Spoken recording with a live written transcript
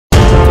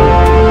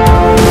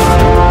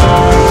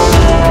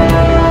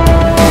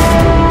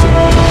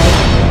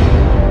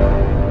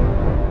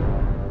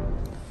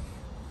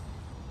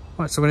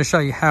Right, so I'm going to show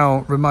you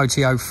how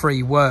Remootio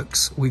 3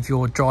 works with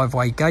your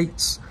driveway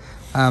gates.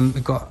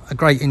 We've got a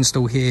great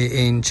install here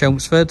in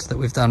Chelmsford that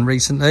we've done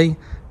recently.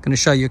 I'm going to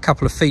show you a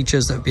couple of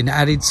features that have been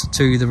added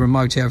to the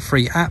Remootio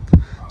 3 app.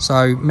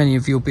 So many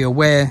of you will be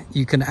aware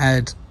you can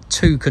add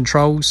 2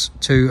 controls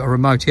to a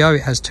Remootio.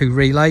 It has 2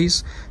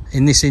 relays.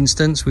 In this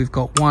instance, we've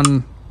got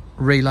one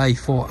relay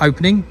for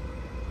opening.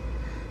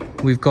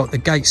 We've got the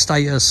gate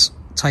status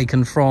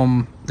taken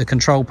from the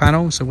control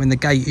panel, so when the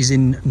gate is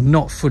in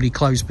not fully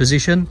closed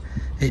position,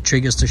 it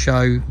triggers to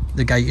show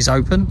the gate is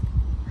open,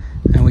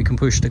 and we can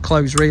push the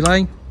close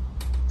relay,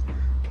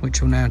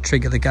 which will now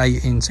trigger the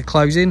gate into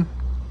closing,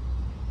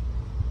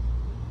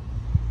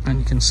 and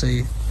you can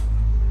see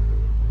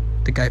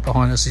the gate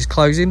behind us is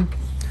closing.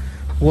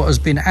 What has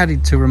been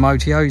added to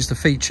Remootio is the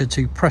feature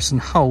to press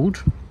and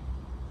hold,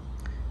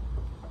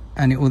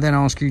 and it will then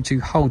ask you to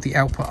hold the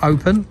output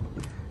open.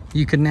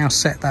 You can now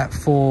set that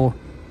for,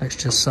 let's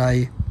just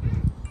say,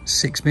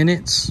 6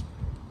 minutes,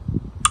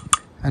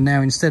 and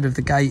now instead of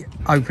the gate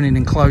opening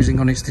and closing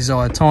on its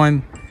desired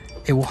time,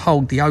 it will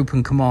hold the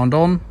open command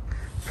on,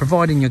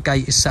 providing your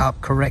gate is set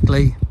up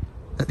correctly,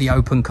 that the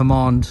open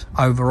command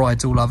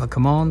overrides all other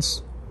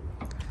commands.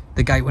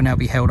 The gate will now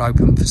be held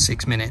open for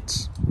 6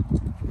 minutes.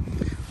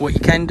 What you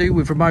can do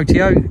with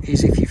Remootio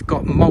is, if you've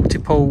got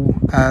multiple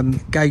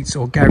gates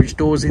or garage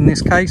doors in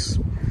this case,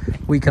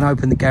 we can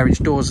open the garage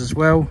doors as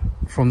well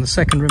from the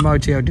second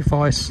Remootio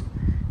device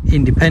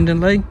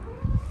independently.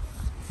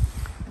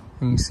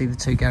 And you see the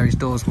 2 garage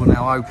doors will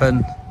now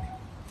open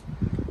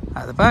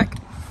at the back.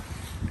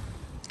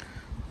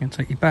 I'm going to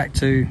take you back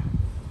to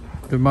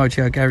the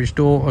Remootio garage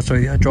door, or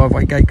sorry,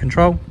 driveway gate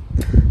control.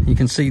 You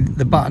can see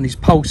the button is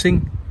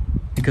pulsing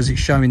because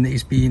it's showing that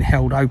it's being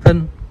held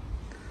open.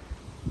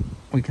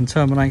 We can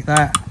terminate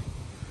that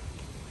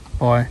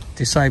by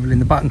disabling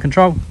the button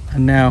control,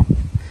 and now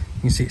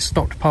you can see it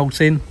stopped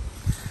pulsing,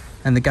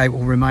 and the gate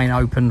will remain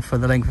open for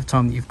the length of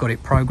time that you've got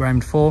it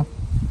programmed for.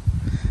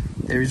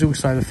 There is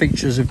also the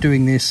features of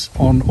doing this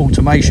on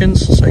automations,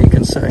 so you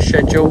can set a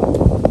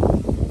schedule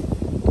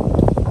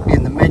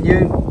in the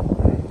menu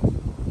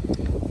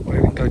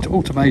where we can go to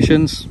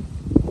automations,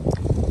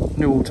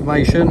 new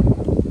automation,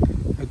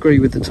 agree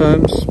with the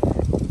terms,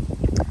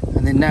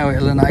 and then now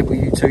it'll enable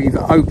you to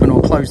either open or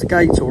close the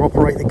gates or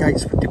operate the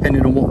gates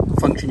depending on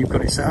what function you've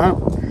got it set up.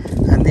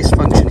 And this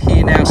function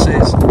here now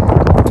says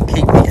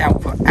keep the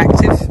output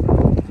active,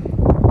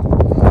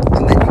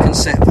 and then you can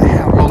set for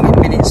how long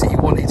in minutes that you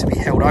want it to be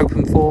held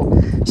open for.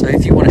 So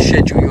if you want to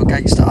schedule your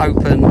gates to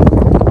open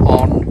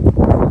on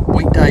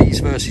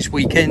weekdays versus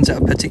weekends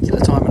at a particular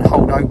time and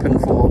hold open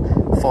for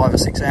 5 or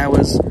 6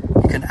 hours,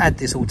 you can add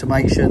this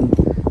automation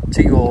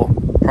to your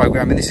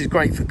program. And this is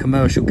great for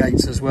commercial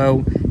gates as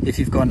well. If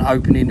you've got an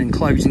opening and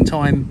closing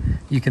time,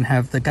 you can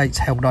have the gates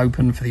held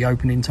open for the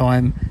opening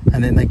time,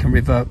 and then they can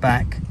revert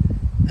back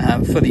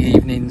for the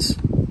evenings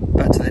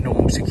back to their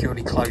normal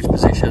securely closed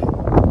position.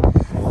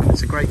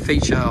 It's a great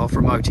feature of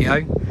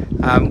Remootio.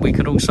 We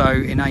can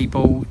also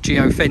enable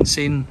Geo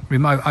Fencing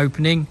remote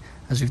opening,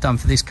 as we've done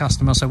for this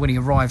customer. So when he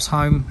arrives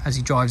home, as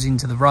he drives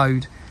into the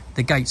road,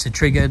 the gates are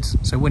triggered,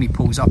 so when he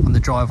pulls up on the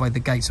driveway, the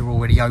gates are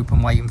already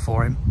open waiting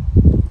for him.